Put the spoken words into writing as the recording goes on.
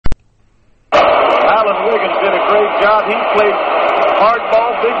out. He played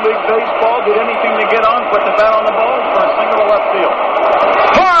hardball, big league baseball, did anything to get on, put the bat on the ball for a single to left field.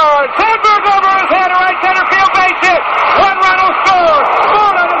 Hard! Sandberg over his head, right center field, base hit. One run will score.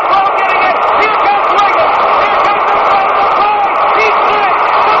 Ball on his ball, getting it. Here comes Wiggins. Here comes the run of the play. He's hit.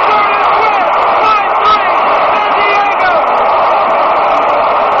 The bird is win. 5-3. San Diego.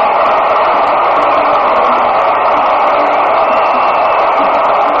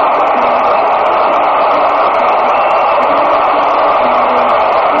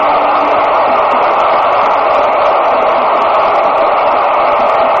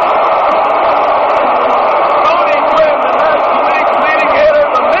 Tony Gwynn, the National League's leading hitter,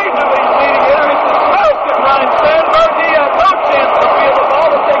 the Major League's leading hitter, hits the smash at Ryan Sandberg. He had no chance to feel the ball.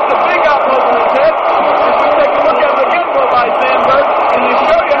 It takes a big up over his head. As we take a look at it again go by Sandberg, and to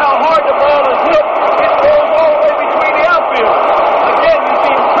show you how hard the ball is hit, it rolls all the way between the outfield. Again, you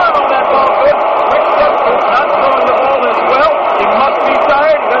see him turn on that ball good. Rick Stetler's not throwing the ball as well. He must be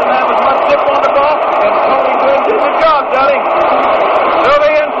tired. He doesn't have as much zip on the ball. And Tony Gwynn did the job, Johnny. So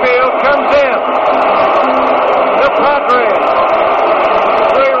the infield comes in. The Padres.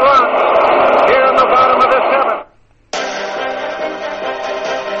 3 runs here in the bottom of the 7th.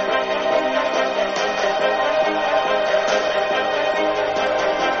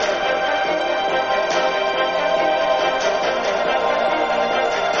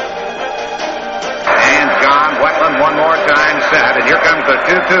 And John Wetland one more time set. And here comes the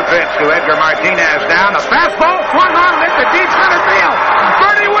 2-2 pitch to Edgar Martinez down. The fastball swung on and into deep center field.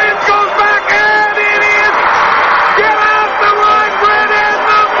 Bernie Williams goes back and it is. Get out the line, Brett, and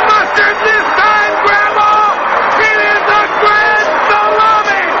the mustard this time, Grandma. It is a grand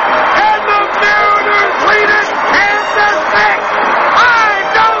salami. And the Mariners lead it 10-6. I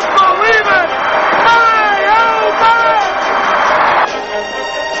don't believe it. My, oh my.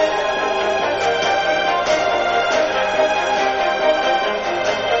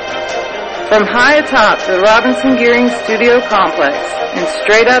 From high atop the Robinson Gearing Studio Complex and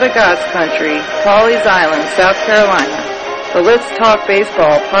straight out of God's country, Pawleys Island, South Carolina, the Let's Talk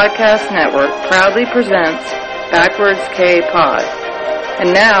Baseball Podcast Network proudly presents Backwards K Pod.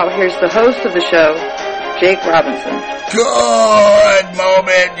 And now, here's the host of the show, Jake Robinson. Good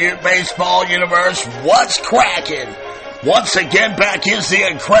moment, baseball universe. What's cracking? Once again, back is the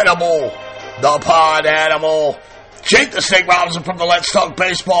incredible, the pod animal, Jake the Snake Robinson from the Let's Talk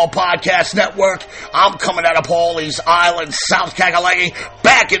Baseball Podcast Network. I'm coming out of Pawleys Island, South Kakalaki,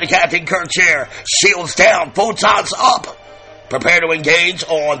 back in the Captain Kirk chair. Shields down, photons up. Prepare to engage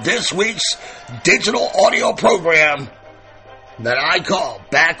on this week's digital audio program that I call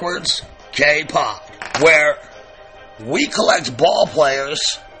Backwards K-Pod, where we collect ball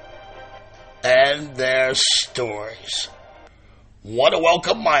players and their stories. Want to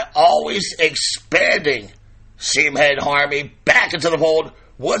welcome my always expanding Seamhead Army back into the fold.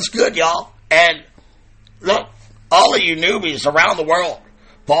 What's good, y'all? And look, all of you newbies around the world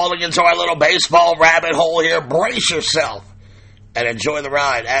falling into our little baseball rabbit hole here, brace yourself and enjoy the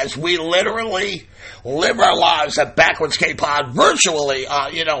ride as we literally live our lives at Backwards K-Pod virtually,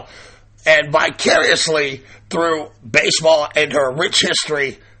 and vicariously through baseball and her rich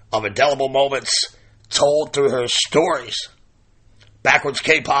history of indelible moments told through her stories. Backwards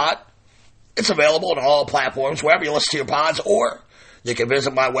K-Pod, it's available on all platforms, wherever you listen to your pods, or you can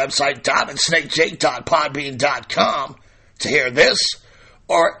visit my website, diamondsnakejake.podbean.com, to hear this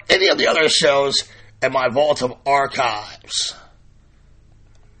or any of the other shows in my vault of archives.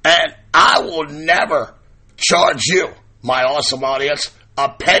 And I will never charge you, my awesome audience, a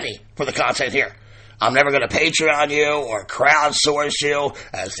penny for the content here. I'm never going to Patreon you or crowdsource you,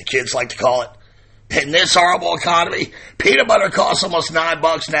 as the kids like to call it. In this horrible economy, peanut butter costs almost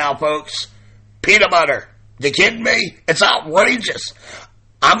 $9 now, folks. Peanut butter. You kidding me? It's outrageous.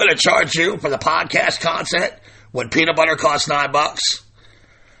 I'm going to charge you for the podcast content when peanut butter costs $9.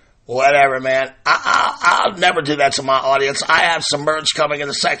 Whatever, man. I'll never do that to my audience. I have some merch coming in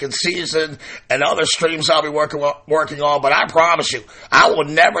the second season and other streams I'll be working on, but I promise you, I will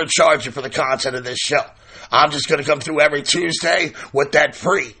never charge you for the content of this show. I'm just going to come through every Tuesday with that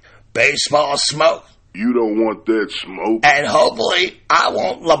free baseball smoke. You don't want that smoke. And hopefully I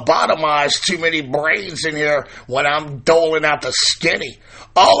won't lobotomize too many brains in here when I'm doling out the skinny.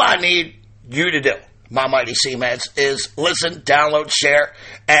 All I need you to do, my mighty Seamheads, is listen, download, share.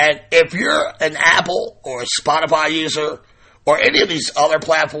 And if you're an Apple or a Spotify user or any of these other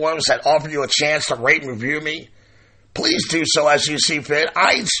platforms that offer you a chance to rate and review me, please do so as you see fit.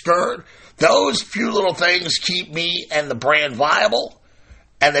 I ain't scared. Those few little things keep me and the brand viable.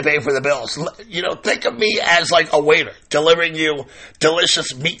 And they pay for the bills. You know, think of me as like a waiter delivering you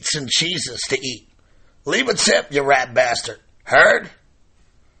delicious meats and cheeses to eat. Leave a tip, you rat bastard. Heard?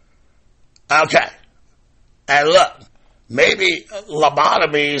 Okay. And look, maybe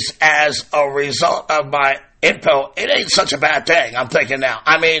lobotomies as a result of my info, it ain't such a bad thing, I'm thinking now.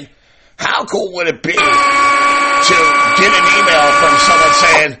 I mean, how cool would it be to get an email from someone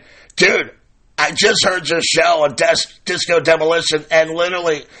saying, dude, I just heard your show on Disco Demolition and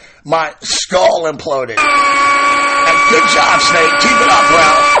literally my skull imploded. And good job, Snake. Keep it up, bro.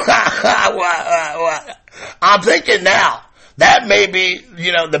 I'm thinking now, that may be,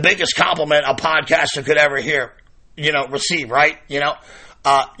 the biggest compliment a podcaster could ever hear, receive, right?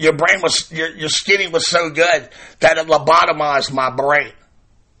 Your brain was, your skinning was so good that it lobotomized my brain.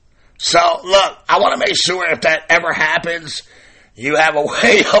 So, look, I want to make sure if that ever happens, you have a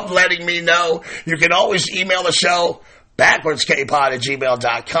way of letting me know. You can always email the show,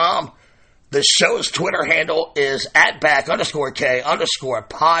 backwardskpod@gmail.com. The show's Twitter handle is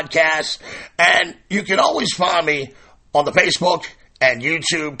 @back_K_podcast. And you can always find me on the Facebook and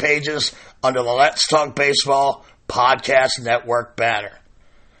YouTube pages under the Let's Talk Baseball Podcast Network banner.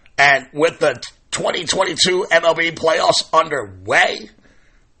 And with the 2022 MLB playoffs underway,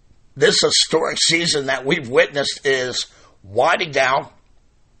 this historic season that we've witnessed is winding down.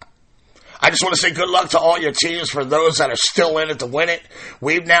 I just want to say good luck to all your teams for those that are still in it to win it.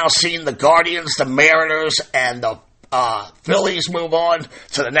 We've now seen the Guardians, the Mariners, and the Phillies move on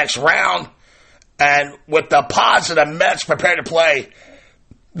to the next round. And with the Pods and the Mets prepared to play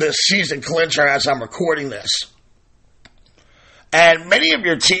this season clincher as I'm recording this. And many of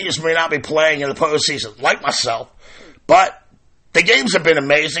your teams may not be playing in the postseason, like myself, but the games have been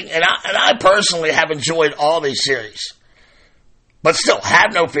amazing, and I personally have enjoyed all these series. But still,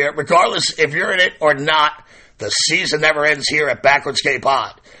 have no fear. Regardless if you're in it or not, the season never ends here at Backwards K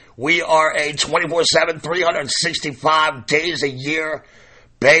Pod. We are a 24/7, 365 days a year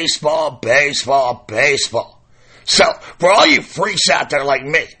baseball. So, for all you freaks out there like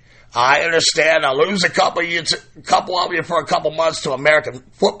me, I understand I'll lose a couple of you for a couple months to American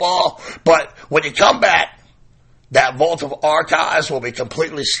football, but when you come back, that vault of archives will be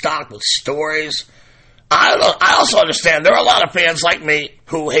completely stocked with stories. I also understand there are a lot of fans like me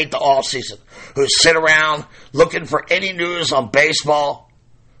who hate the offseason, who sit around looking for any news on baseball.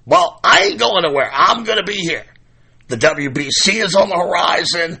 Well, I ain't going nowhere. I'm going to be here. The WBC is on the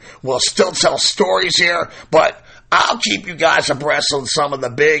horizon. We'll still tell stories here, but I'll keep you guys abreast on some of the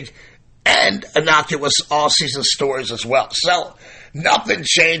big and innocuous all-season stories as well. So, nothing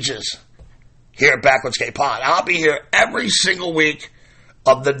changes here at Backwards K Pod. I'll be here every single week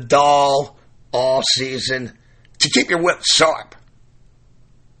of the dull all season to keep your wit sharp.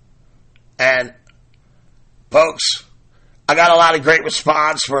 And, folks, I got a lot of great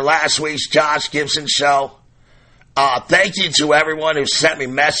response for last week's Josh Gibson show. Thank you to everyone who sent me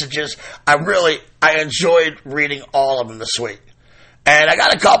messages. I enjoyed reading all of them this week. And I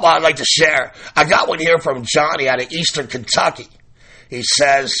got a couple I'd like to share. I got one here from Johnny out of Eastern Kentucky. He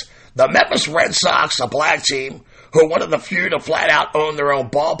says, the Memphis Red Sox, a black team, who are one of the few to flat out own their own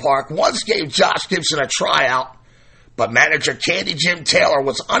ballpark, once gave Josh Gibson a tryout, but manager Candy Jim Taylor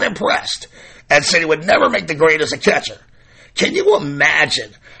was unimpressed and said he would never make the grade as a catcher. Can you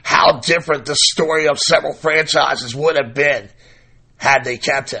imagine how different the story of several franchises would have been had they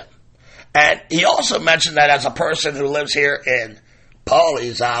kept him? And he also mentioned that as a person who lives here in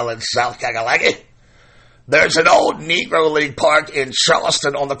Pawleys Island, South Carolina, there's an old Negro League park in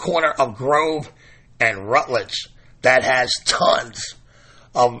Charleston on the corner of Grove and Rutledge that has tons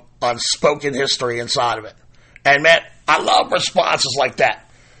of unspoken history inside of it. And man, I love responses like that.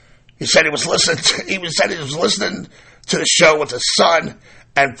 He said he was listening to the show with his son,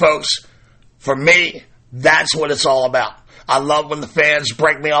 and folks, for me, that's what it's all about. I love when the fans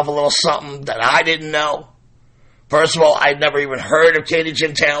break me off a little something that I didn't know. First of all, I'd never even heard of Katie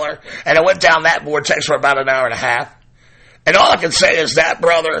Jim Taylor, and I went down that vortex for about an hour and a half. And all I can say is that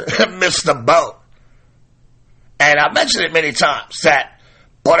brother missed the boat. And I've mentioned it many times, that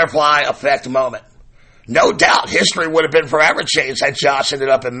butterfly effect moment. No doubt history would have been forever changed had Josh ended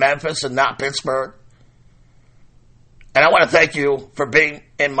up in Memphis and not Pittsburgh. And I want to thank you for being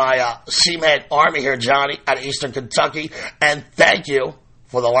in my Seaman Army here, Johnny, out of Eastern Kentucky. And thank you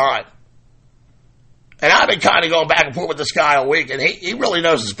for the line. And I've been kind of going back and forth with this guy all week, and he really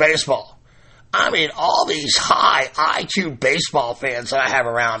knows his baseball. I mean, all these high IQ baseball fans that I have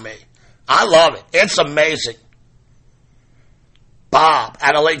around me. I love it. It's amazing. Bob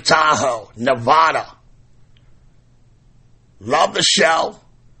out of Lake Tahoe, Nevada. Love the show.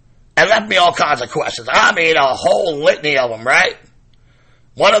 And left me all kinds of questions. I mean, a whole litany of them, right?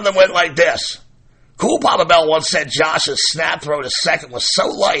 One of them went like this. Cool Papa Bell once said Josh's snap throw to second was so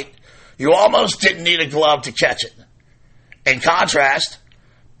light, You almost didn't need a glove to catch it. In contrast,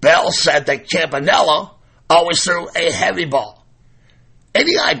 Bell said that Campanella always threw a heavy ball.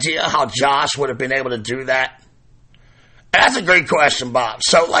 Any idea how Josh would have been able to do that? And that's a great question, Bob.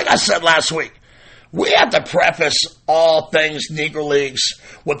 So, like I said last week, we have to preface all things Negro Leagues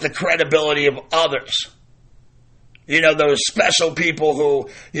with the credibility of others. You know, those special people who,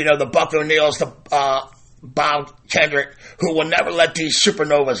 you know, the Buck O'Neills, the Bob Kendrick, who will never let these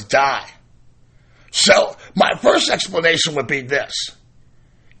supernovas die. So, my first explanation would be this.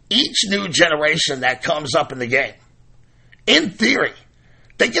 Each new generation that comes up in the game, in theory,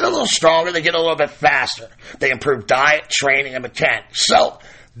 they get a little stronger, they get a little bit faster. They improve diet, training, and mechanics. So,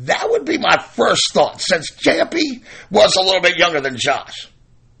 that would be my first thought, since Campy was a little bit younger than Josh.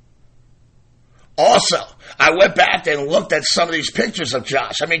 Also, I went back and looked at some of these pictures of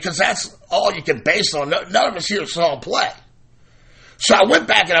Josh. I mean, because that's all you can base it on. None of us here saw him play. So I went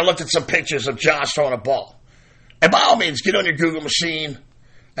back and I looked at some pictures of Josh throwing a ball. And by all means, get on your Google machine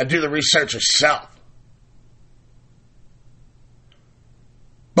and do the research yourself.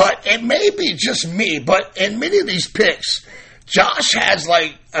 But it may be just me, but in many of these pics, Josh has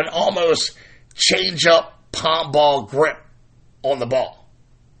like an almost change-up palm ball grip on the ball.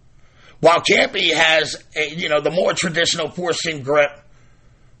 While Campy has the more traditional four-seam grip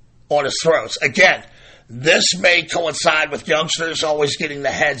on his throws. Again, this may coincide with youngsters always getting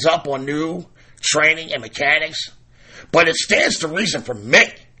the heads up on new training and mechanics, but it stands to reason for me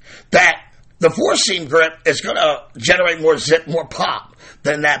that the four-seam grip is going to generate more zip, more pop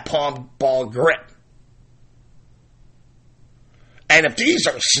than that palm ball grip. And if these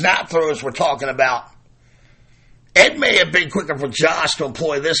are snap throws we're talking about, it may have been quicker for Josh to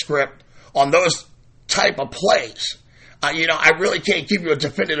employ this grip on those type of plays. I really can't give you a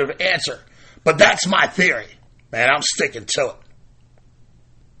definitive answer, but that's my theory, and I'm sticking to it.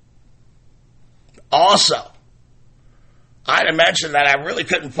 Also, I had mentioned that I really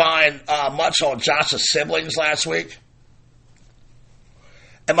couldn't find much on Josh's siblings last week.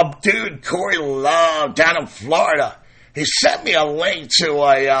 And my dude, Corey Love, down in Florida, he sent me a link to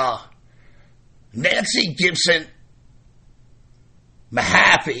a Nancy Gibson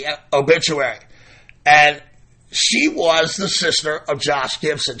Mahaffey obituary. And she was the sister of Josh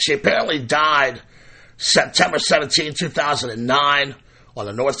Gibson. She apparently died September 17, 2009 on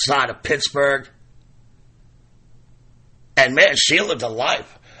the north side of Pittsburgh. And man, she lived a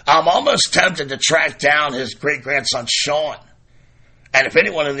life. I'm almost tempted to track down his great-grandson, Sean. And if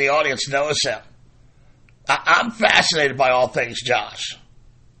anyone in the audience knows him, I'm fascinated by all things Josh.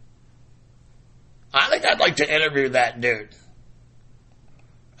 I think I'd like to interview that dude.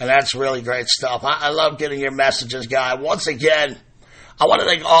 And that's really great stuff. I love getting your messages, guy. Once again, I want to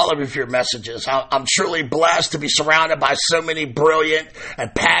thank all of you for your messages. I'm truly blessed to be surrounded by so many brilliant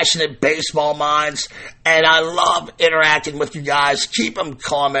and passionate baseball minds. And I love interacting with you guys. Keep them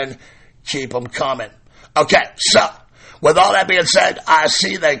coming. Keep them coming. Okay, so with all that being said, I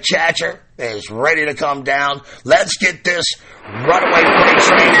see that catcher is ready to come down. Let's get this runaway freight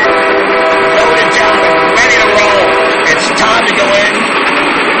train loaded down and ready to roll. It's time to go in.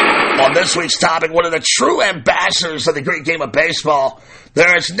 On this week's topic, one of the true ambassadors of the great game of baseball,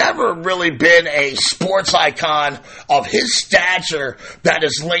 there has never really been a sports icon of his stature that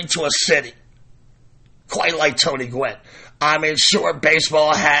is linked to a city. Quite like Tony Gwynn. I mean, sure,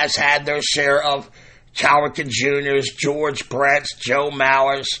 baseball has had their share of Cal Ripken Jr.'s, George Brett's, Joe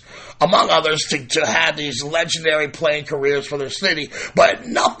Mauer's, among others, to have these legendary playing careers for their city, but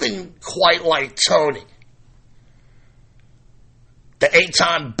nothing quite like Tony. The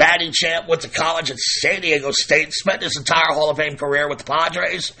 8-time batting champ went to college at San Diego State, spent his entire Hall of Fame career with the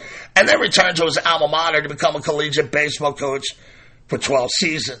Padres, and then returned to his alma mater to become a collegiate baseball coach for 12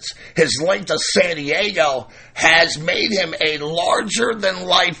 seasons. His link to San Diego has made him a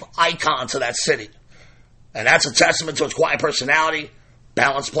larger-than-life icon to that city. And that's a testament to his quiet personality,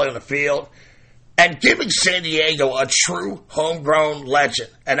 balanced play on the field, and giving San Diego a true homegrown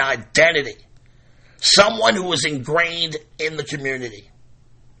legend, an identity. Someone who was ingrained in the community.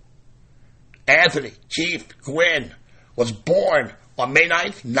 Anthony Keith Gwynn was born on May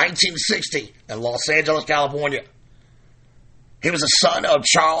 9th, 1960 in Los Angeles, California. He was the son of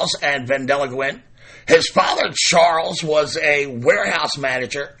Charles and Vendela Gwynn. His father, Charles, was a warehouse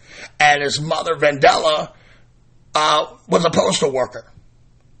manager, and his mother, Vendela, was a postal worker.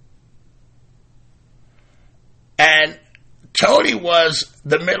 And Tony was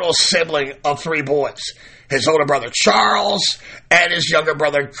the middle sibling of 3 boys. His older brother, Charles, and his younger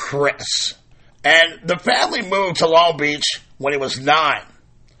brother, Chris. And the family moved to Long Beach when he was 9.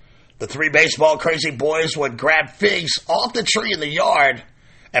 The 3 baseball crazy boys would grab figs off the tree in the yard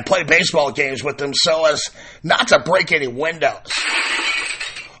and play baseball games with them so as not to break any windows.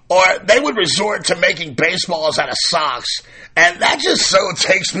 Or they would resort to making baseballs out of socks. And that just so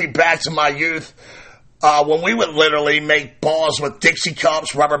takes me back to my youth when we would literally make balls with Dixie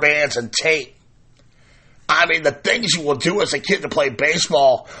cups, rubber bands, and tape. I mean, the things you will do as a kid to play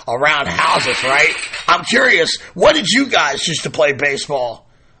baseball around houses, right? I'm curious, what did you guys used to play baseball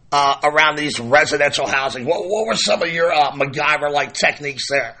around these residential housing? What were some of your MacGyver-like techniques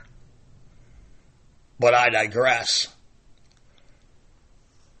there? But I digress.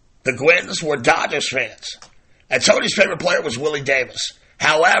 The Gwynns were Dodgers fans, and Tony's favorite player was Willie Davis.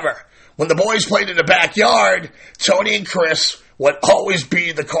 However, when the boys played in the backyard, Tony and Chris would always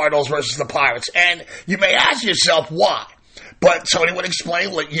be the Cardinals versus the Pirates. And you may ask yourself why. But Tony would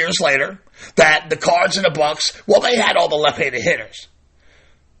explain years later that the Cards and the Bucks, well, they had all the left-handed hitters.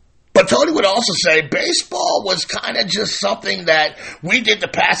 But Tony would also say baseball was kind of just something that we did to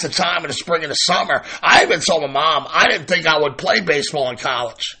pass the time in the spring and the summer. I even told my mom I didn't think I would play baseball in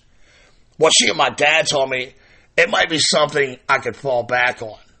college. Well, she and my dad told me it might be something I could fall back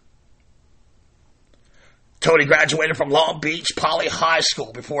on. Tony graduated from Long Beach Poly High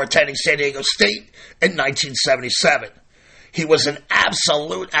School before attending San Diego State in 1977. He was an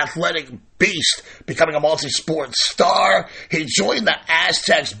absolute athletic beast, becoming a multi-sport star. He joined the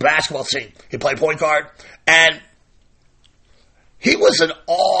Aztecs basketball team. He played point guard, and he was an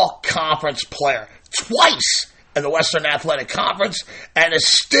all-conference player, twice in the Western Athletic Conference, and is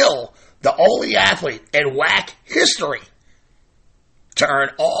still the only athlete in WAC history to earn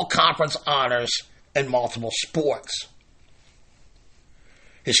all-conference honors in multiple sports.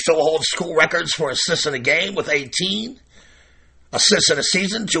 He still holds school records for assists in a game with 18, assists in a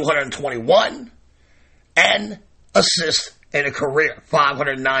season, 221, and assists in a career,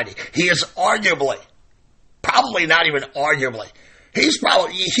 590. He is arguably, probably not even arguably, he is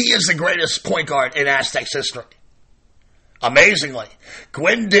the greatest point guard in Aztecs history. Amazingly,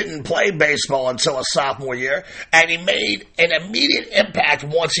 Gwynn didn't play baseball until his sophomore year, and he made an immediate impact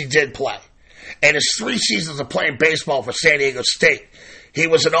once he did play. In his 3 seasons of playing baseball for San Diego State, he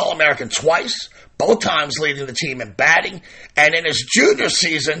was an All-American twice, both times leading the team in batting, and in his junior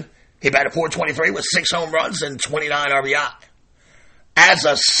season, he batted .423 with 6 home runs and 29 RBI. As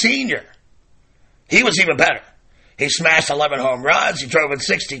a senior, he was even better. He smashed 11 home runs, he drove in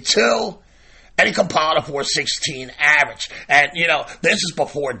 62, and he compiled a .416 average. And, this is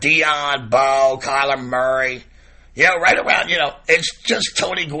before Dion, Bo, Kyler Murray. Right around, it's just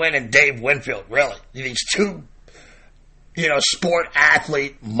Tony Gwynn and Dave Winfield, really. These two, sport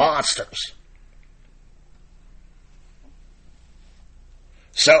athlete monsters.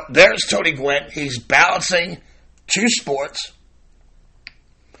 So there's Tony Gwynn. He's balancing 2 sports.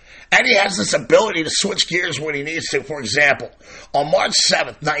 And he has this ability to switch gears when he needs to. For example, on March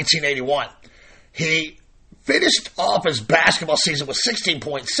 7th, 1981, he finished off his basketball season with 16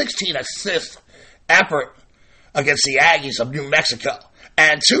 points, 16 assist effort against the Aggies of New Mexico.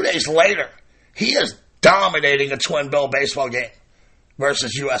 And 2 days later, he is dominating a twin bill baseball game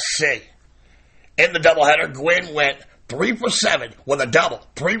versus USC. In the doubleheader, Gwynn went 3 for 7 with a double,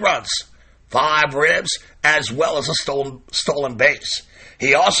 3 runs, 5 ribs, as well as a stolen base.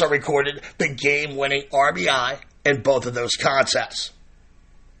 He also recorded the game-winning RBI in both of those contests.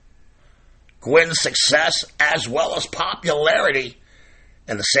 Gwynn's success, as well as popularity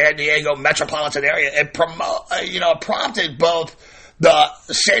in the San Diego metropolitan area, it prompted both the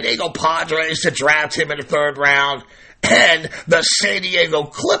San Diego Padres to draft him in the 3rd round, and the San Diego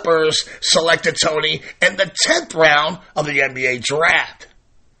Clippers selected Tony in the 10th round of the NBA draft.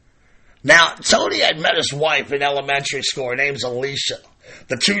 Now, Tony had met his wife in elementary school. Her name's Alicia.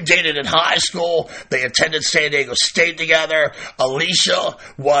 The two dated in high school. They attended San Diego State together. Alicia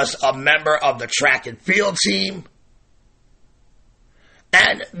was a member of the track and field team.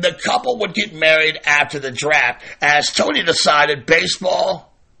 And the couple would get married after the draft, as Tony decided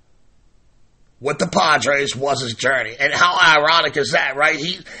baseball with the Padres was his journey. And how ironic is that, right?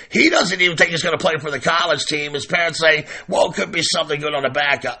 He doesn't even think he's going to play for the college team. His parents say, well, it could be something good on the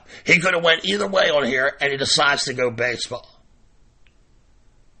backup. He could have went either way on here, and he decides to go baseball.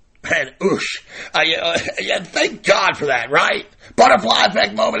 And thank God for that, right? Butterfly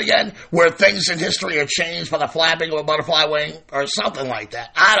effect moment again, where things in history are changed by the flapping of a butterfly wing or something like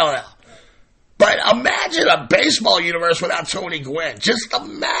that. I don't know. But imagine a baseball universe without Tony Gwynn. Just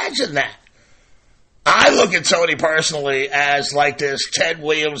imagine that. I look at Tony personally as like this Ted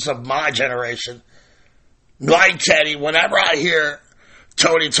Williams of my generation. Like Teddy, whenever I hear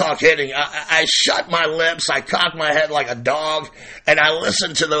Tony talk hitting, I shut my lips, I cock my head like a dog, and I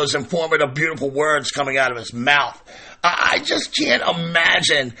listen to those informative, beautiful words coming out of his mouth. I just can't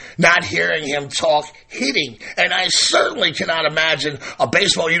imagine not hearing him talk hitting. And I certainly cannot imagine a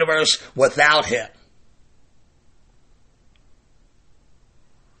baseball universe without him.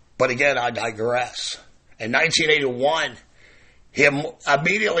 But again, I digress. In 1981, he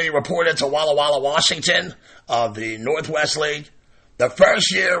immediately reported to Walla Walla, Washington of the Northwest League. The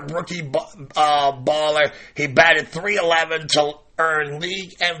first year rookie baller, he batted .311 to earn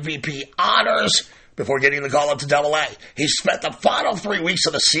league MVP honors before getting the call up to Double-A. He spent the final 3 weeks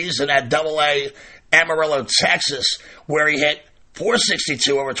of the season at Double-A Amarillo, Texas, where he hit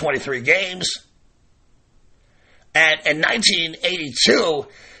 .462 over 23 games. And in 1982,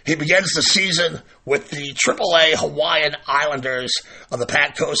 he begins the season with the AAA Hawaiian Islanders of the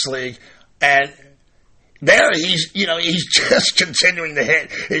Pac Coast League, and there he's just continuing to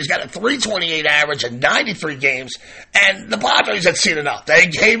hit. He's got a .328 average in 93 games, and the Padres had seen enough. They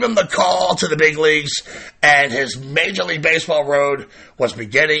gave him the call to the big leagues, and his Major League Baseball road was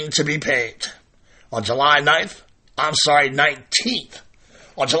beginning to be paved. On July 19th, on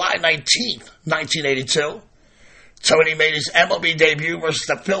July 19th, 1982, Tony made his MLB debut versus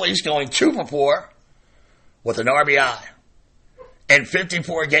the Phillies, going 2 for 4 with an RBI. In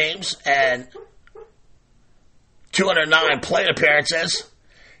 54 games and 209 plate appearances,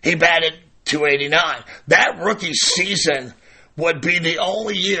 he batted .289. That rookie season would be the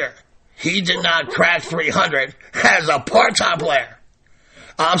only year he did not crack 300 as a part-time player.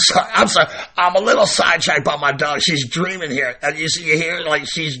 I'm sorry. I'm a little sidetracked by my dog. She's dreaming here. You hear, like,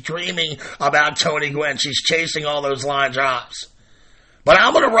 she's dreaming about Tony Gwynn. She's chasing all those line drives. But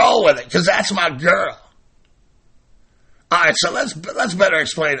I'm going to roll with it because that's my girl. All right, so let's better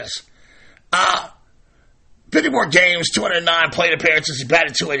explain this. 54 games, 209 plate appearances. He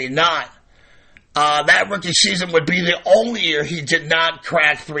batted .289. That rookie season would be the only year he did not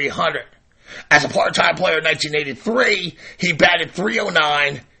crack 300. As a part-time player in 1983, he batted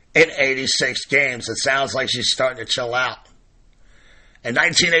 .309 in 86 games. It sounds like she's starting to chill out. In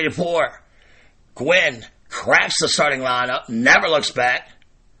 1984, Gwynn cracks the starting lineup, never looks back,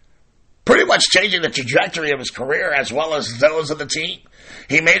 pretty much changing the trajectory of his career as well as those of the team.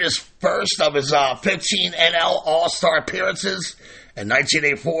 He made his first of his 15 NL All-Star appearances in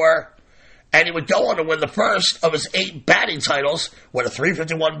 1984, and he would go on to win the first of his 8 batting titles with a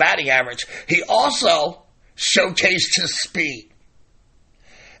 .351 batting average. He also showcased his speed.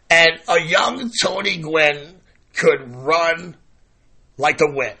 And a young Tony Gwynn could run like the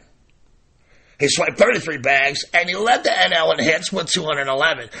wind. He swiped 33 bags, and he led the NL in hits with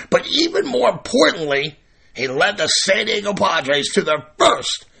 211. But even more importantly, he led the San Diego Padres to their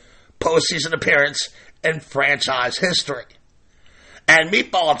first postseason appearance in franchise history. And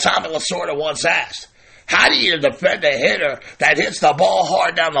Meatball Tommy Lasorda once asked, how do you defend a hitter that hits the ball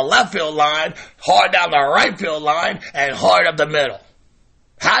hard down the left field line, hard down the right field line, and hard up the middle?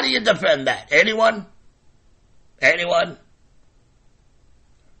 How do you defend that? Anyone? Anyone?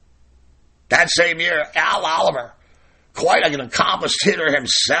 That same year, Al Oliver, quite an accomplished hitter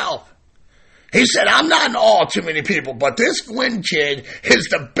himself, he said, I'm not in awe of too many people, but this Gwynn kid is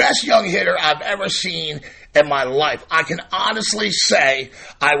the best young hitter I've ever seen in my life. I can honestly say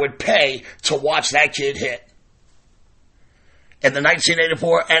I would pay to watch that kid hit. In the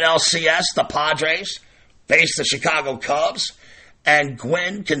 1984 NLCS, the Padres faced the Chicago Cubs, and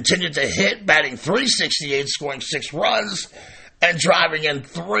Gwynn continued to hit, batting .368, scoring 6 runs, and driving in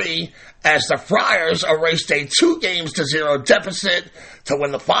 3 as the Friars erased a 2-0 deficit to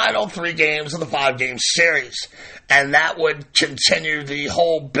win the final 3 games of the 5-game series. And that would continue the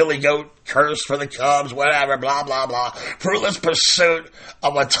whole Billy Goat curse for the Cubs, whatever, blah, blah, blah. Fruitless pursuit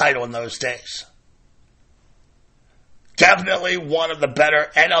of a title in those days. Definitely one of the better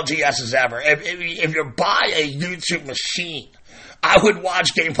NLDSs ever. If you buy a YouTube machine, I would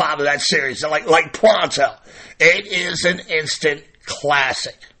watch Game 5 of that series, like pronto. It is an instant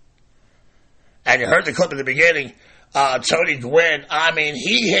classic. And you heard the clip at the beginning. Tony Gwynn, I mean,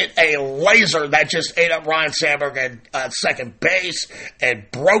 he hit a laser that just ate up Ryan Sandberg at second base and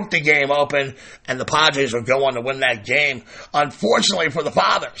broke the game open, and the Padres would go on to win that game. Unfortunately for the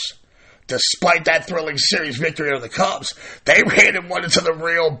Fathers, despite that thrilling series victory over the Cubs, they ran and won into the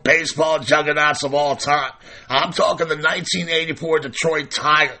real baseball juggernauts of all time. I'm talking the 1984 Detroit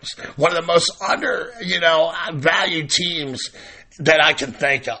Tigers, one of the most valued teams that I can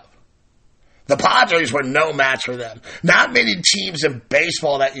think of. The Padres were no match for them. Not many teams in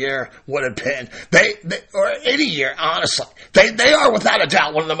baseball that year would have been. Or any year, honestly. They are, without a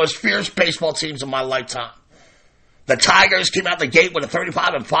doubt, one of the most fierce baseball teams of my lifetime. The Tigers came out the gate with a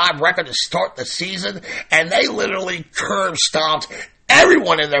 35-5 record to start the season, and they literally curb stomped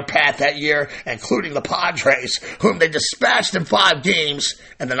everyone in their path that year, including the Padres, whom they dispatched in 5 games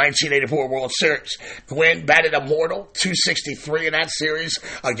in the 1984 World Series. Gwynn batted a mortal .263 in that series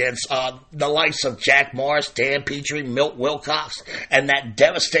against the likes of Jack Morris, Dan Petrie, Milt Wilcox, and that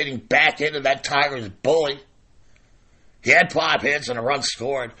devastating back end of that Tigers bully. He had 5 hits and a run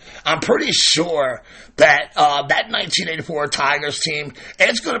scored. I'm pretty sure that that 1984 Tigers team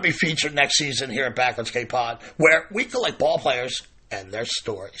is going to be featured next season here at Backwards K Pod, where we collect ball players and their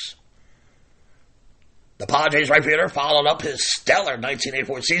stories. The Padres right fielder followed up his stellar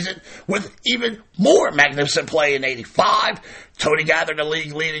 1984 season with even more magnificent play in 85. Tony gathered the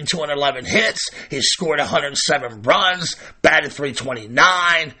league-leading 211 hits. He scored 107 runs, batted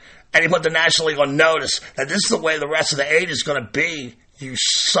 .329. And he put the National League on notice that this is the way the rest of the 80s is going to be, you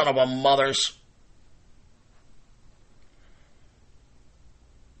son of a mothers.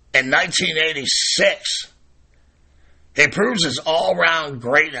 In 1986, he proves his all-round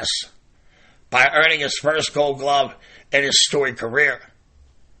greatness by earning his first Gold Glove in his storied career.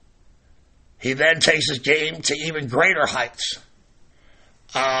 He then takes his game to even greater heights.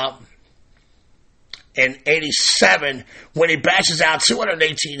 In 87, when he bashes out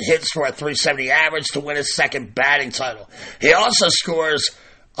 218 hits for a .370 average to win his second batting title. He also scores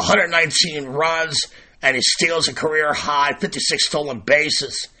 119 runs, and he steals a career-high 56 stolen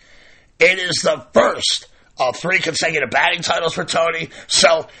bases. It is the first of 3 consecutive batting titles for Tony.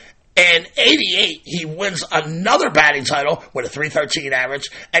 So, in 88, he wins another batting title with a .313 average,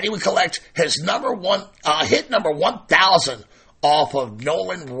 and he would collect his hit number 1,000 off of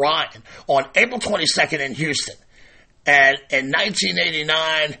Nolan Ryan on April 22nd in Houston. And in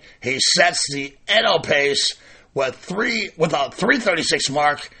 1989, he sets the NL pace with a .336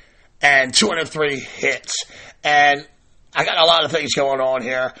 mark and 203 hits. And I got a lot of things going on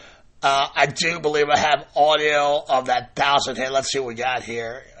here. I do believe I have audio of that 1,000 hit. Let's see what we got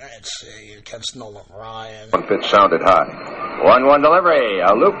here. Let's see. Against Nolan Ryan. One pitch sounded high. 1-1 delivery. A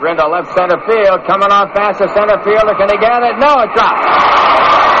loop into left center field. Coming on fast to center fielder. Can he get it? No, it dropped.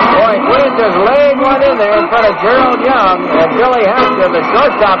 Boy, Gwynn just laid one in there in front of Gerald Young. And Billy Hampton, the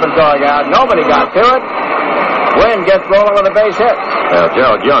shortstop, is going out. Nobody got to it. Gwynn gets rolling with a base hit.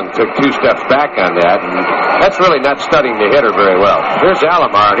 Gerald Young took 2 steps back on that, and that's really not studying the hitter very well. Here's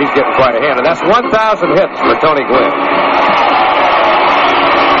Alma, and he's getting quite a hand, and that's 1,000 hits for Tony Gwynn.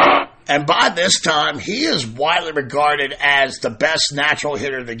 And by this time, he is widely regarded as the best natural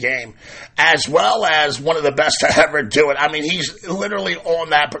hitter of the game, as well as one of the best to ever do it. I mean, he's literally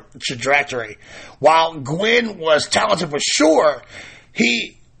on that trajectory. While Gwynn was talented for sure,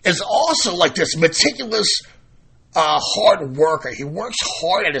 he is also like this meticulous hard worker. He works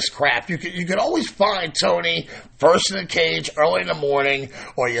hard at his craft. You can always find Tony first in the cage early in the morning,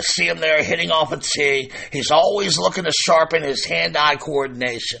 or you see him there hitting off a tee. He's always looking to sharpen his hand-eye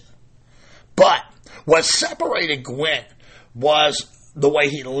coordination. But what separated Gwynn was the way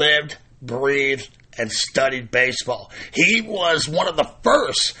he lived, breathed, and studied baseball. He was one of the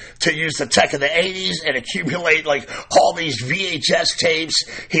first to use the tech of the 80s and accumulate like all these VHS tapes.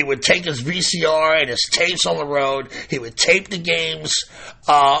 He would take his VCR and his tapes on the road. He would tape the games.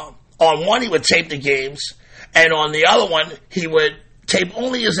 On one, he would tape the games, and on the other one, he would tape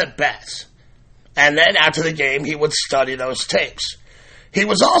only his at-bats. And then after the game, he would study those tapes. He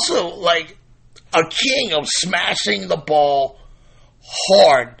was also like a king of smashing the ball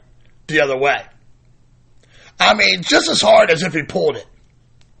hard the other way. I mean, just as hard as if he pulled it.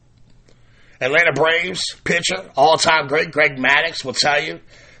 Atlanta Braves pitcher, all-time great Greg Maddux will tell you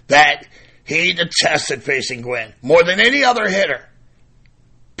that he detested facing Gwynn more than any other hitter,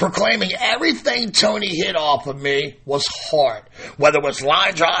 proclaiming everything Tony hit off of me was hard. Whether it was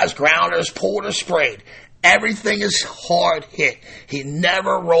line drives, grounders, pulled or sprayed, everything is hard hit. He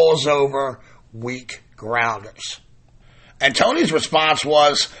never rolls over weak grounders. And Tony's response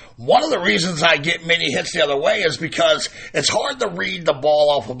was, one of the reasons I get many hits the other way is because it's hard to read the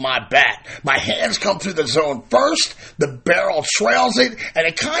ball off of my bat. My hands come through the zone first, the barrel trails it, and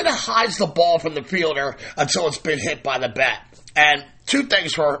it kind of hides the ball from the fielder until it's been hit by the bat. And 2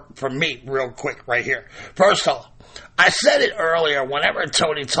 things for me real quick right here. First of all, I said it earlier, whenever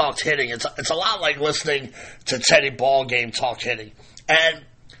Tony talked hitting, it's a lot like listening to Teddy Ballgame talk hitting. And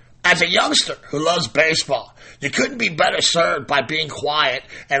as a youngster who loves baseball, you couldn't be better served by being quiet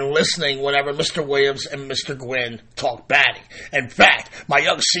and listening whenever Mr. Williams and Mr. Gwynn talk batting. In fact, my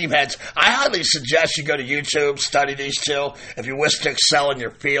young seamheads, I highly suggest you go to YouTube, study these 2 if you wish to excel in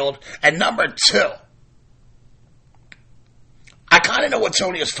your field. And number 2, I kind of know what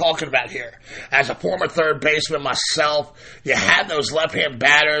Tony is talking about here. As a former third baseman myself, you have those left-hand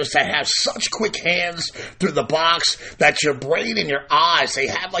batters that have such quick hands through the box that your brain and your eyes, they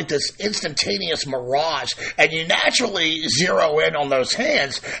have like this instantaneous mirage, and you naturally zero in on those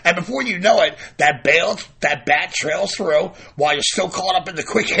hands, and before you know it, that bat trails through while you're still caught up in the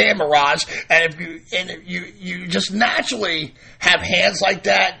quick hand mirage, and if you just naturally have hands like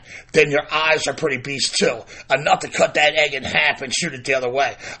that, then your eyes are pretty beast too. Enough to cut that egg in half and shoot it the other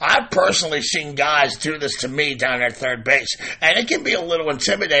way. I've personally seen guys do this to me down at third base, and it can be a little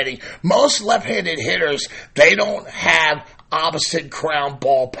intimidating. Most left-handed hitters, they don't have opposite crown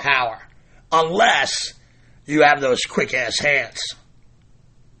ball power unless you have those quick-ass hands.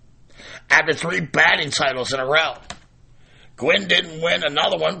 After 3 batting titles in a row, Gwynn didn't win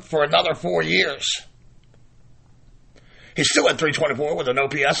another one for another 4 years. He's still at .324 with an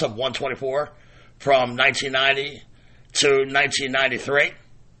OPS of 124 from 1990 to 1993.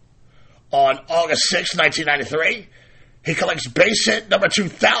 On August 6, 1993, he collects base hit number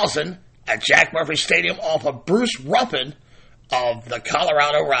 2,000 at Jack Murphy Stadium off of Bruce Ruffin of the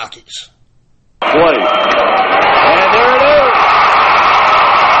Colorado Rockies. Play. And there it is.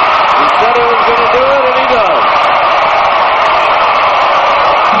 He said he was going to do it, and he does.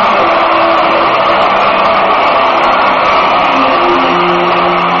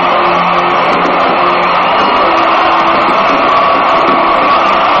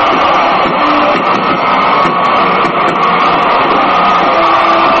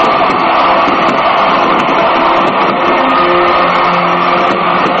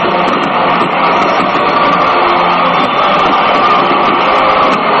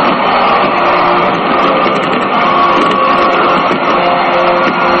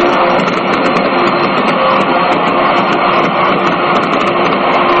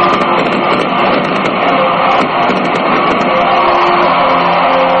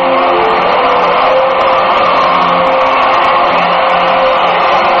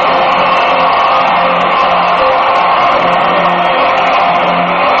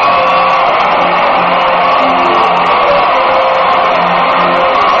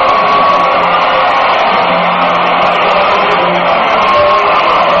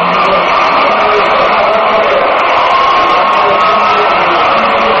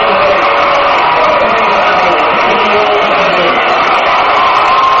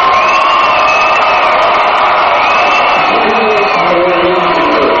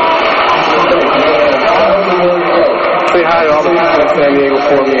 San Diego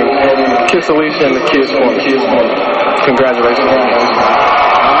for me, and kiss Alicia and the kids for me. Congratulations. A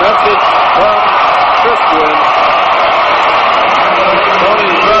message from Chris Gwynn,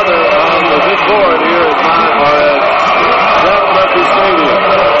 Tony's brother, on the big board here at Jack Murphy Stadium.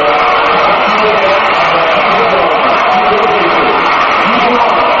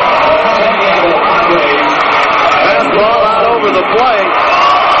 Fastball out over the plate.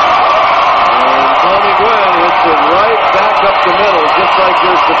 And Tony Gwynn hits it right back up the middle, just like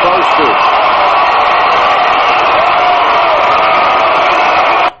you're supposed to.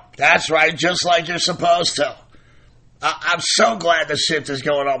 That's right, just like you're supposed to. I'm so glad the shift is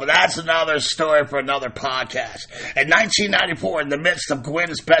going on, but that's another story for another podcast. In 1994, in the midst of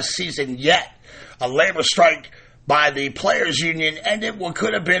Gwynn's best season yet, a labor strike by the Players Union ended what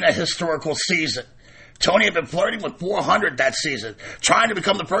could have been a historical season. Tony had been flirting with 400 that season, trying to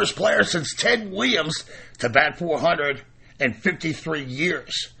become the first player since Ted Williams to bat 400 in 53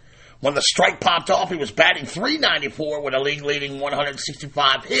 years. When the strike popped off, he was batting .394 with a league-leading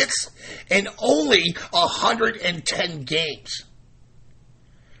 165 hits in only 110 games.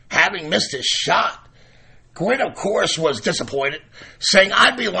 Having missed his shot, Gwynn, of course, was disappointed, saying,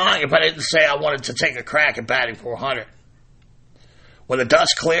 "I'd be lying if I didn't say I wanted to take a crack at batting .400. When the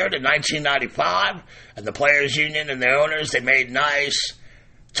dust cleared in 1995, and the Players Union and their owners, they made nice,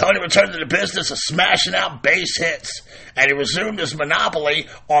 Tony returned to the business of smashing out base hits, and he resumed his monopoly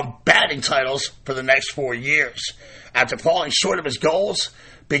on batting titles for the next 4 years. After falling short of his goals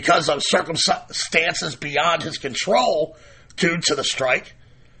because of circumstances beyond his control due to the strike,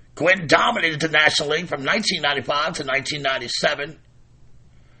 Gwynn dominated the National League from 1995 to 1997,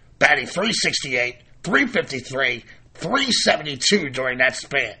 batting .368, .353, .372 during that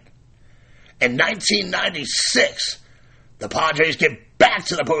span. In 1996, the Padres get back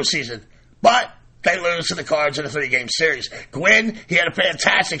to the postseason, but they lose to the Cards in a 3-game series. Gwynn, he had a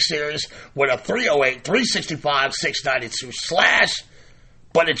fantastic series with a .308, .365, .692 slash,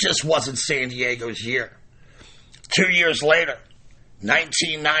 but it just wasn't San Diego's year. 2 years later,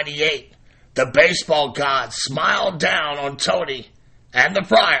 1998, the baseball gods smiled down on Tony and the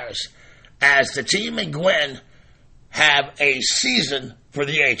Friars as the team and Gwynn have a season for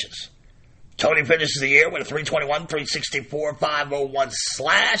the ages. Tony finishes the year with a .321, .364, .501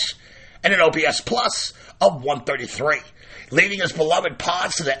 slash, and an OPS plus of 133, leading his beloved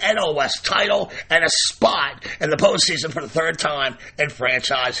Pods to the NL West title and a spot in the postseason for the third time in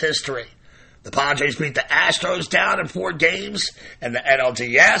franchise history. The Padres beat the Astros down in 4 games in the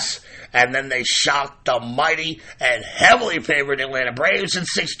NLDS, and then they shocked the mighty and heavily favored Atlanta Braves in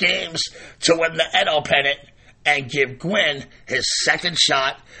 6 games to win the NL pennant and give Gwynn his second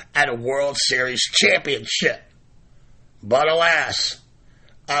shot at a World Series championship. But alas,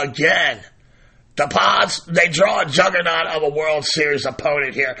 again, the Pods, they draw a juggernaut of a World Series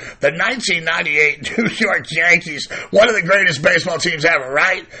opponent here. The 1998 New York Yankees, one of the greatest baseball teams ever,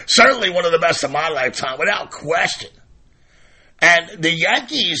 right? Certainly one of the best of my lifetime, without question. And the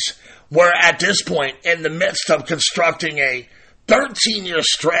Yankees were at this point in the midst of constructing a 13-year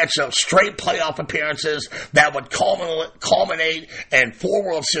stretch of straight playoff appearances that would culminate in 4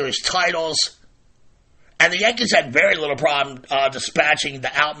 World Series titles. And the Yankees had very little problem dispatching the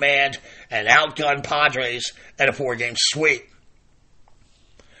outmanned and outgunned Padres in a 4-game sweep.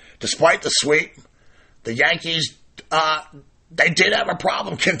 Despite the sweep, the Yankees, they did have a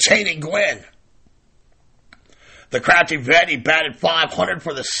problem containing Gwynn. The crafty vet, he batted .500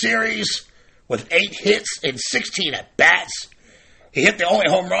 for the series with 8 hits and 16 at-bats. He hit the only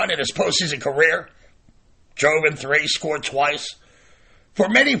home run in his postseason career, drove in 3, scored twice. For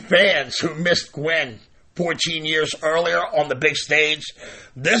many fans who missed Gwynn 14 years earlier on the big stage,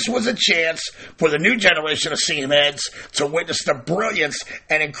 this was a chance for the new generation of Seamheads to witness the brilliance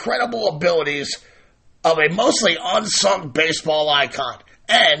and incredible abilities of a mostly unsung baseball icon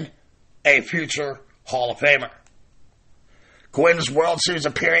and a future Hall of Famer. Gwynn's World Series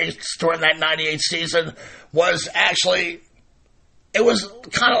appearance during that 98 season was actually, it was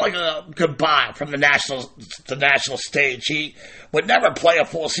kind of like a goodbye from the national stage. He would never play a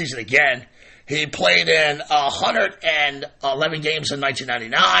full season again. He played in 111 games in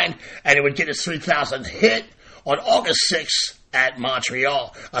 1999, and he would get his 3,000th hit on August 6th at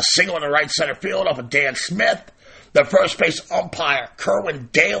Montreal. A single in the right center field off of Dan Smith. The first base umpire, Kerwin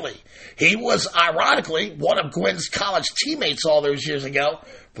Daly. He was, ironically, one of Gwynn's college teammates all those years ago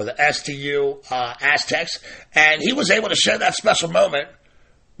for the STU Aztecs, and he was able to share that special moment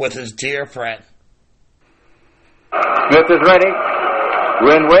with his dear friend. Smith is ready.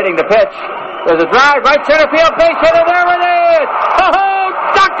 Gwynn waiting to pitch. There's a drive, right center field, base hitter, there it is! Oh,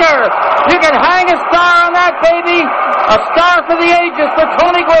 doctor! You can hang a star on that, baby! A star for the ages for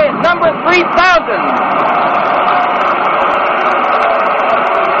Tony Gwynn, number 3,000.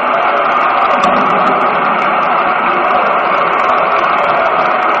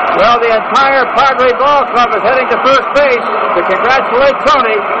 Well, the entire Padre ball club is heading to first base to congratulate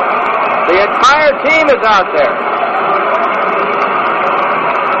Tony. The entire team is out there.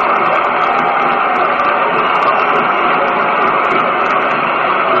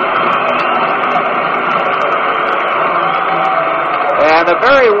 And a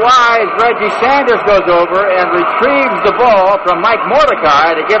very wise Reggie Sanders goes over and retrieves the ball from Mike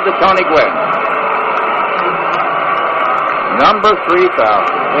Mordecai to give to Tony Gwynn. Number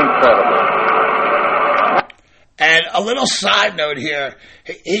 3,000. Incredible. And a little side note here,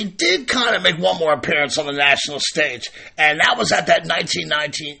 he did kind of make one more appearance on the national stage, and that was at that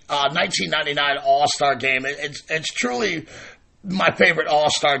 1999 All-Star game. It's truly my favorite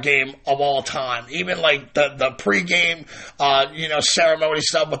All-Star game of all time. Even like the pregame, ceremony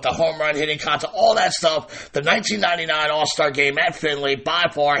stuff with the home run hitting contest, all that stuff. The 1999 All-Star game at Fenway, by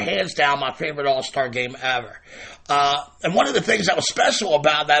far, hands down, my favorite All-Star game ever. And one of the things that was special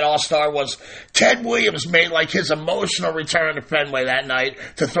about that All-Star was Ted Williams made like his emotional return to Fenway that night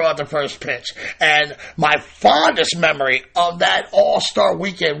to throw out the first pitch. And my fondest memory of that All-Star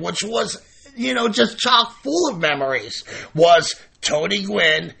weekend, which was, just chock full of memories, was Tony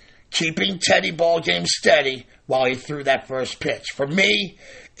Gwynn keeping Teddy Ballgame steady while he threw that first pitch. For me,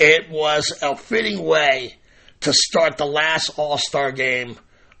 it was a fitting way to start the last All-Star game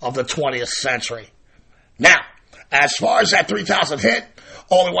of the 20th century. Now, as far as that 3,000 hit,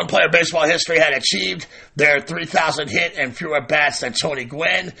 only one player in baseball history had achieved their 3,000 hit and fewer bats than Tony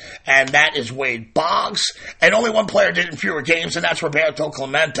Gwynn, and that is Wade Boggs. And only one player did in fewer games, and that's Roberto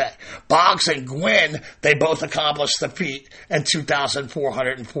Clemente. Boggs and Gwynn, they both accomplished the feat in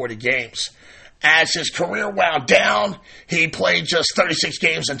 2,440 games. As his career wound down, he played just 36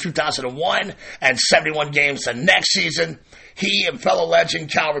 games in 2001 and 71 games the next season. he and fellow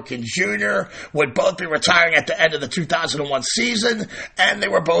legend Cal Ripken Jr. would both be retiring at the end of the 2001 season, and they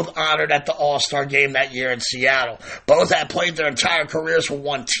were both honored at the All-Star game that year in Seattle. Both had played their entire careers for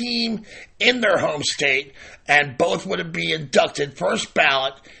one team in their home state, and both would be inducted first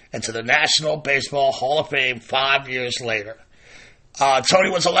ballot into the National Baseball Hall of Fame 5 years later. Tony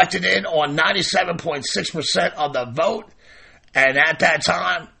was elected in on 97.6% of the vote, and at that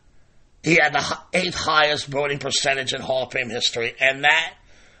time, he had the 8th highest voting percentage in Hall of Fame history. And that,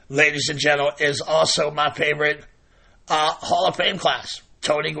 ladies and gentlemen, is also my favorite Hall of Fame class.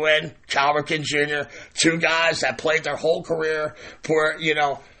 Tony Gwynn, Cal Ripken Jr., two guys that played their whole career for,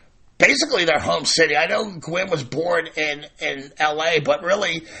 basically their home city. I know Gwynn was born in L.A., but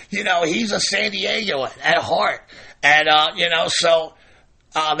really, he's a San Diego at heart. And, that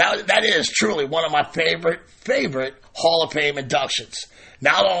is truly one of my favorite Hall of Fame inductions.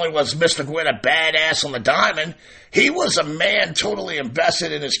 Not only was Mr. Gwynn a badass on the diamond, he was a man totally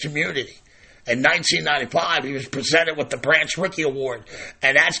invested in his community. In 1995, he was presented with the Branch Rickey Award,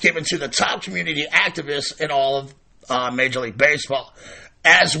 and that's given to the top community activists in all of Major League Baseball.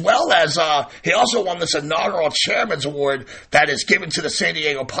 As well as, he also won this inaugural Chairman's Award that is given to the San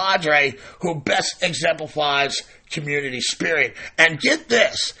Diego Padre, who best exemplifies community spirit. And get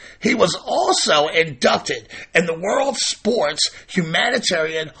this, he was also inducted in the World Sports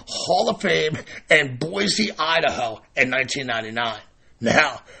Humanitarian Hall of Fame in Boise, Idaho in 1999.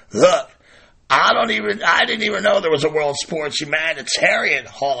 Now, look, I didn't even know there was a World Sports Humanitarian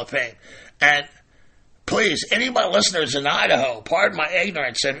Hall of Fame. And please, any of my listeners in Idaho, pardon my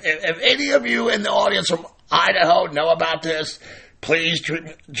ignorance, if any of you in the audience from Idaho know about this, please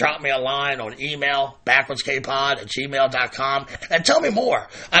drop me a line on email, backwardskpod@gmail.com, and tell me more.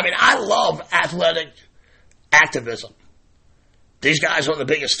 I mean, I love athletic activism. These guys are on the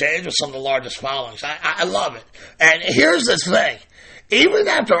biggest stage with some of the largest followings. I love it. And here's the thing. Even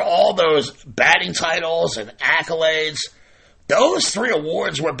after all those batting titles and accolades, those 3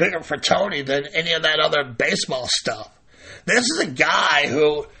 awards were bigger for Tony than any of that other baseball stuff. This is a guy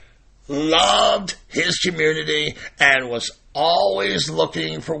who loved his community and was always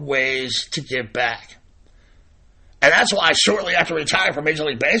looking for ways to give back. And that's why shortly after retiring from Major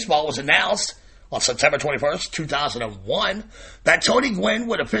League Baseball, it was announced on September 21st, 2001, that Tony Gwynn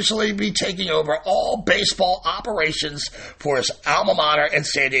would officially be taking over all baseball operations for his alma mater in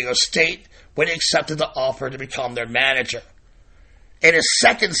San Diego State when he accepted the offer to become their manager. In his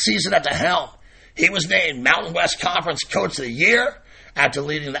second season at the helm, he was named Mountain West Conference Coach of the Year after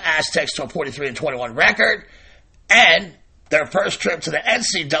leading the Aztecs to a 43-21 record, and their first trip to the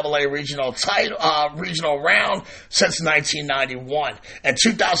NCAA regional round since 1991. In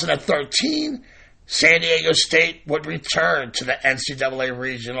 2013, San Diego State would return to the NCAA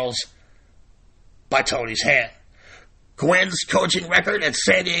regionals by Tony's hand. Gwynn's coaching record at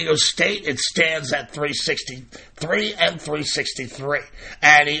San Diego State, it stands at 363 and 363.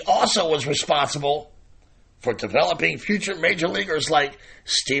 And he also was responsible for developing future major leaguers like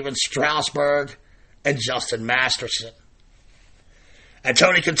Steven Strasburg and Justin Masterson. And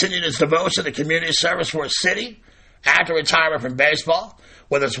Tony continued his devotion to community service for his city. After retirement from baseball,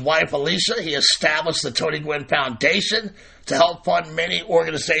 with his wife Alicia, he established the Tony Gwynn Foundation to help fund many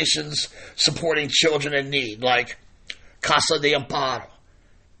organizations supporting children in need, like Casa de Amparo,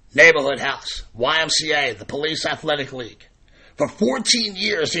 Neighborhood House, YMCA, the Police Athletic League. For 14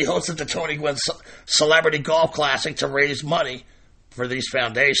 years, he hosted the Tony Gwynn Celebrity Golf Classic to raise money for these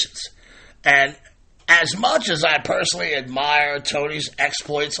foundations. And as much as I personally admire Tony's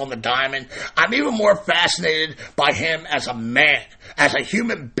exploits on the diamond, I'm even more fascinated by him as a man, as a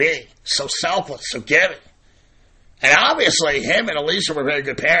human being, so selfless, so giving. And obviously, him and Alicia were very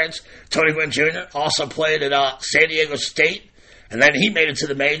good parents. Tony Gwynn Jr. also played at San Diego State, and then he made it to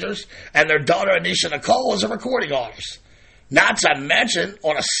the majors. And their daughter, Anisha Nicole, is a recording artist. Not to mention,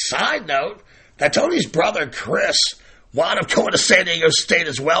 on a side note, that Tony's brother, Chris, wound up going to San Diego State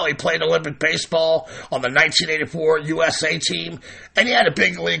as well. He played Olympic baseball on the 1984 USA team, and he had a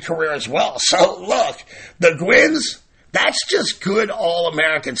big league career as well. So, look, the Gwynns, that's just good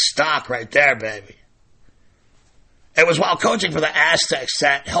all-American stock right there, baby. It was while coaching for the Aztecs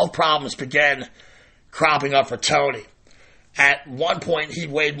that health problems began cropping up for Tony. At one point, he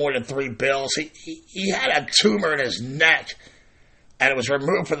weighed more than 3 bills. He had a tumor in his neck, and it was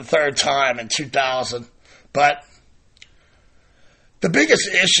removed for the 3rd time in 2000. But the biggest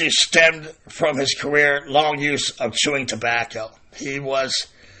issue stemmed from his career long use of chewing tobacco. He was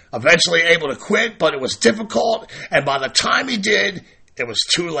eventually able to quit, but it was difficult, and by the time he did, it was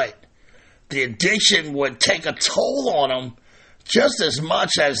too late. The addiction would take a toll on him just as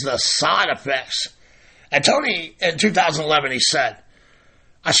much as the side effects. And Tony, in 2011, he said,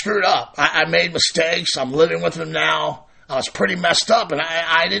 I screwed up. I made mistakes. I'm living with them now. I was pretty messed up, and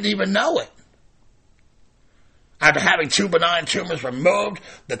I didn't even know it. After having 2 benign tumors removed,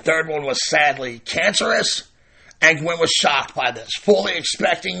 the third one was sadly cancerous, and Gwynn was shocked by this, fully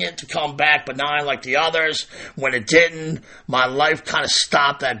expecting it to come back benign like the others. When it didn't, my life kind of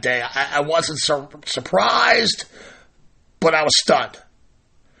stopped that day. I wasn't surprised, but I was stunned.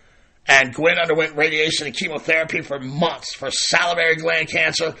 And Gwynn underwent radiation and chemotherapy for months for salivary gland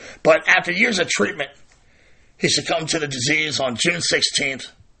cancer, but after years of treatment, he succumbed to the disease on June 16th,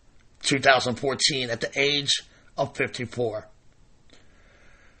 2014, at the age of 54.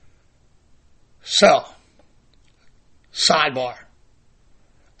 So, sidebar.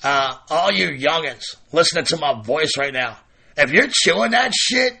 All you youngins listening to my voice right now, if you're chewing that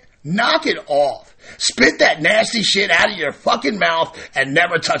shit, knock it off. Spit that nasty shit out of your fucking mouth and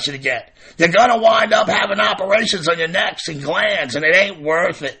never touch it again. You're gonna wind up having operations on your necks and glands, and it ain't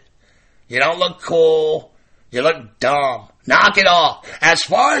worth it. You don't look cool. You look dumb. Knock it off. As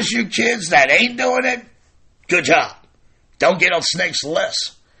far as you kids that ain't doing it, good job. Don't get on Snake's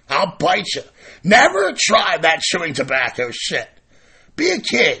list. I'll bite you. Never try that chewing tobacco shit. Be a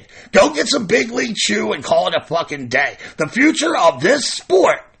kid. Go get some big league chew and call it a fucking day. The future of this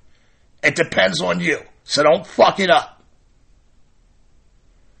sport, it depends on you. So don't fuck it up.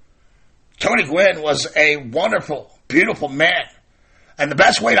 Tony Gwynn was a wonderful, beautiful man. And the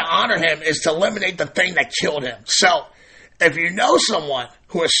best way to honor him is to eliminate the thing that killed him. So, if you know someone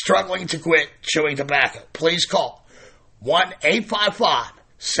who is struggling to quit chewing tobacco, please call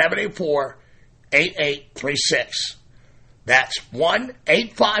 1-855-784-8836. That's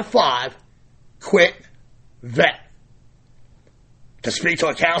 1-855-QUIT-VET. To speak to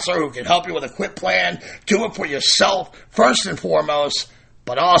a counselor who can help you with a quit plan, do it for yourself first and foremost,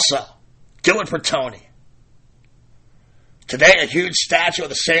 but also do it for Tony. Today, a huge statue of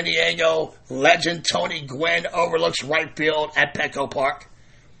the San Diego legend Tony Gwynn overlooks right field at Petco Park.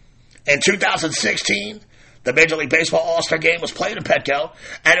 In 2016, the Major League Baseball All-Star Game was played in Petco,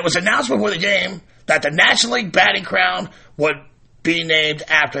 and it was announced before the game that the National League batting crown would be named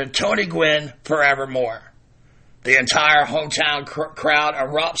after Tony Gwynn forevermore. The entire hometown crowd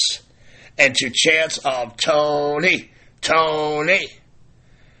erupts into chants of Tony, Tony.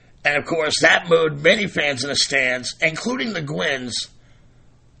 And, of course, that moved many fans in the stands, including the Gwynns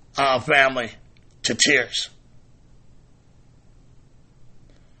family, to tears.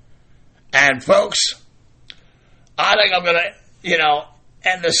 And, folks, I think I'm going to,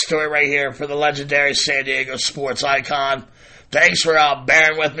 end this story right here for the legendary San Diego sports icon. Thanks for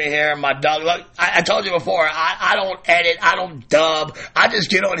bearing with me here. My dog, look, I told you before, I don't edit, I don't dub. I just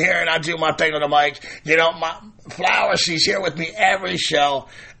get on here and I do my thing on the mic. My Flower, she's here with me every show.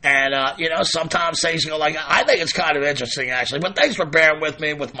 And, sometimes things go like, I think it's kind of interesting, actually. But thanks for bearing with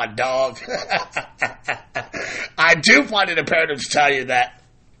me with my dog. I do find it imperative to tell you that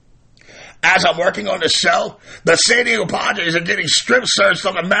as I'm working on the show, the San Diego Padres are getting strip searched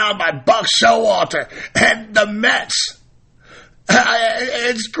on the mound by Buck Showalter and the Mets.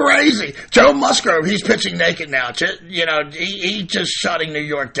 It's crazy. Joe Musgrove, he's pitching naked now. He's just shutting New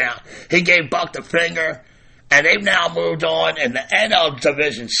York down. He gave Buck the finger, and they've now moved on in the NL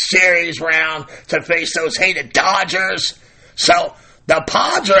Division Series round to face those hated Dodgers. So the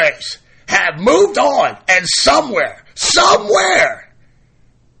Padres have moved on, and somewhere,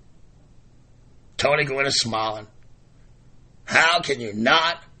 Tony Gwynn is smiling. How can you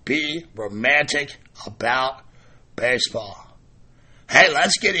not be romantic about baseball? Hey,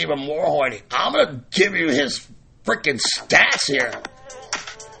 let's get even more horny. I'm going to give you his freaking stats here.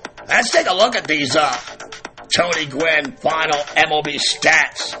 Let's take a look at these Tony Gwynn final MLB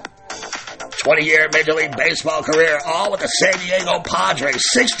stats. 20-year Major League Baseball career, all with the San Diego Padres,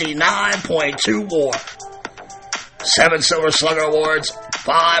 69.2 WAR. 7 Silver Slugger Awards,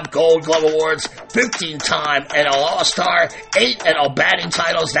 5 Gold Glove Awards, 15-time NL All-Star, 8 NL batting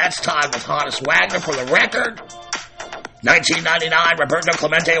titles. That's tied with Honus Wagner for the record. 1999 Roberto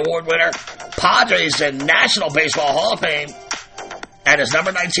Clemente Award winner, Padres and National Baseball Hall of Fame, and his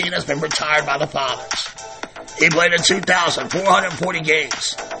number 19 has been retired by the Fathers. He played in 2,440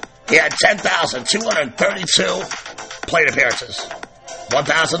 games. He had 10,232 plate appearances,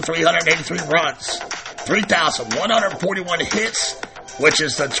 1,383 runs, 3,141 hits, which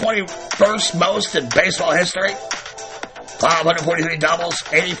is the 21st most in baseball history, 543 doubles,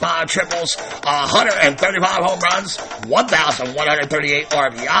 85 triples, 135 home runs, 1,138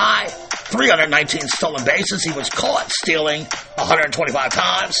 RBI, 319 stolen bases. He was caught stealing 125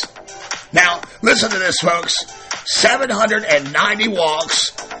 times. Now, listen to this, folks. 790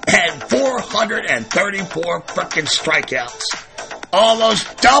 walks and 434 frickin' strikeouts.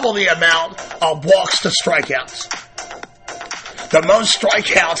 Almost double the amount of walks to strikeouts. The most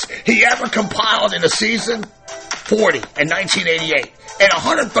strikeouts he ever compiled in a season, 40 in 1988, in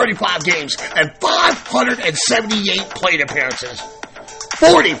 135 games and 578 plate appearances.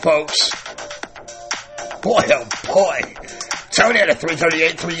 40, folks. Boy, oh boy. Tony had a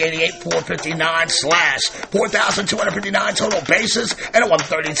 338, 388, 459 slash, 4,259 total bases, and a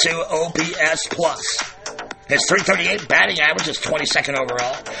 132 OPS plus. His 338 batting average is 22nd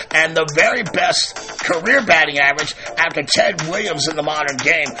overall, and the very best career batting average after Ted Williams in the modern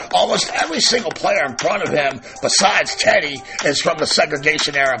game. Almost every single player in front of him, besides Teddy, is from the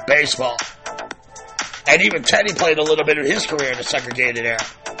segregation era of baseball. And even Teddy played a little bit of his career in the segregated era.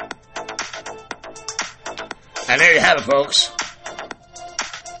 And there you have it, folks.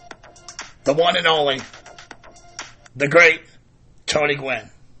 The one and only, the great Tony Gwynn.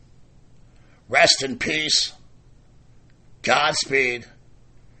 Rest in peace, Godspeed,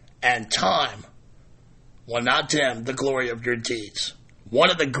 and time will not dim the glory of your deeds.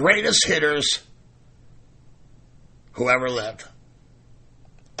 One of the greatest hitters who ever lived.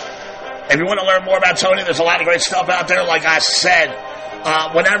 If you want to learn more about Tony, there's a lot of great stuff out there. Like I said,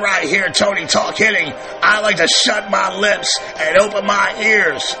 whenever I hear Tony talk hitting, I like to shut my lips and open my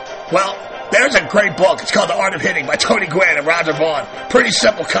ears. Well, there's a great book. It's called The Art of Hitting by Tony Gwynn and Roger Vaughn. Pretty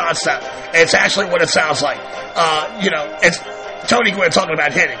simple concept. It's actually what it sounds like. It's Tony Gwynn talking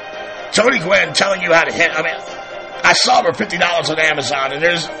about hitting. Tony Gwynn telling you how to hit. I mean, I saw it for $50 on Amazon, and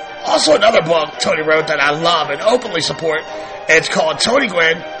there's also another book Tony wrote that I love and openly support. It's called Tony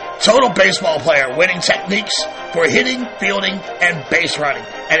Gwynn, Total Baseball Player, Winning Techniques for Hitting, Fielding, and Base Running.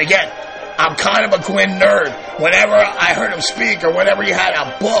 And again, I'm kind of a Gwynn nerd. Whenever I heard him speak or whenever he had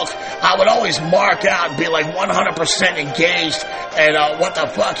a book, I would always mark out and be like 100% engaged in what the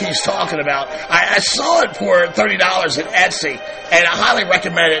fuck he's talking about. I saw it for $30 at Etsy, and I highly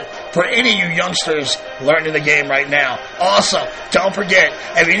recommend it for any of you youngsters learning the game right now. Also, don't forget,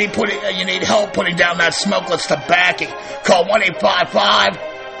 if you need help putting down that smokeless tobacco, call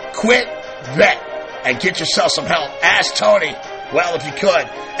 1-855-QUIT-VET and get yourself some help. Ask Tony. Well, if you could.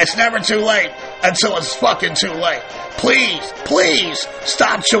 It's never too late until it's fucking too late. Please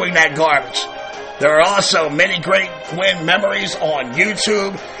stop chewing that garbage. There are also many great Gwynn memories on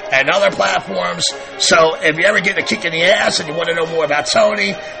YouTube and other platforms. So if you ever get a kick in the ass and you want to know more about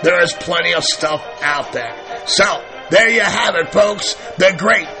Tony, there is plenty of stuff out there. So there you have it, folks. The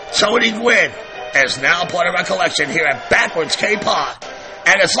great Tony Gwynn is now part of our collection here at Backwards K-Pod.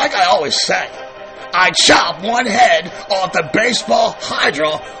 And it's like I always say, I chop one head off the baseball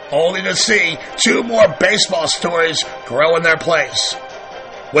hydra only to see two more baseball stories grow in their place.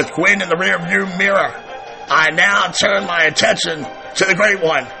 With Gwynn in the rearview mirror, I now turn my attention to the great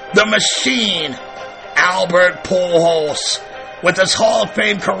one, the machine, Albert Pujols. With his Hall of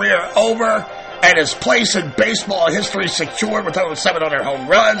Fame career over and his place in baseball history secured with over 700 home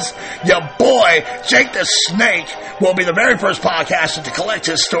runs, your boy, Jake the Snake, will be the very first podcaster to collect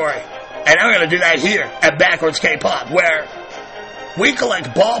his story. And I'm going to do that here at Backwards K-Pod, where we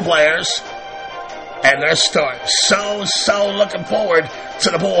collect ball players and their stories. So looking forward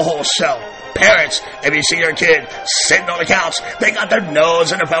to the Pujols show. Parents, if you see your kid sitting on the couch, they got their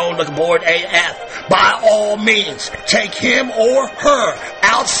nose in their phone looking bored AF, by all means, take him or her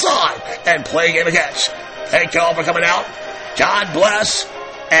outside and play a game of catch. Thank y'all for coming out. God bless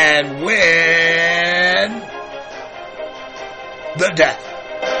and win the death.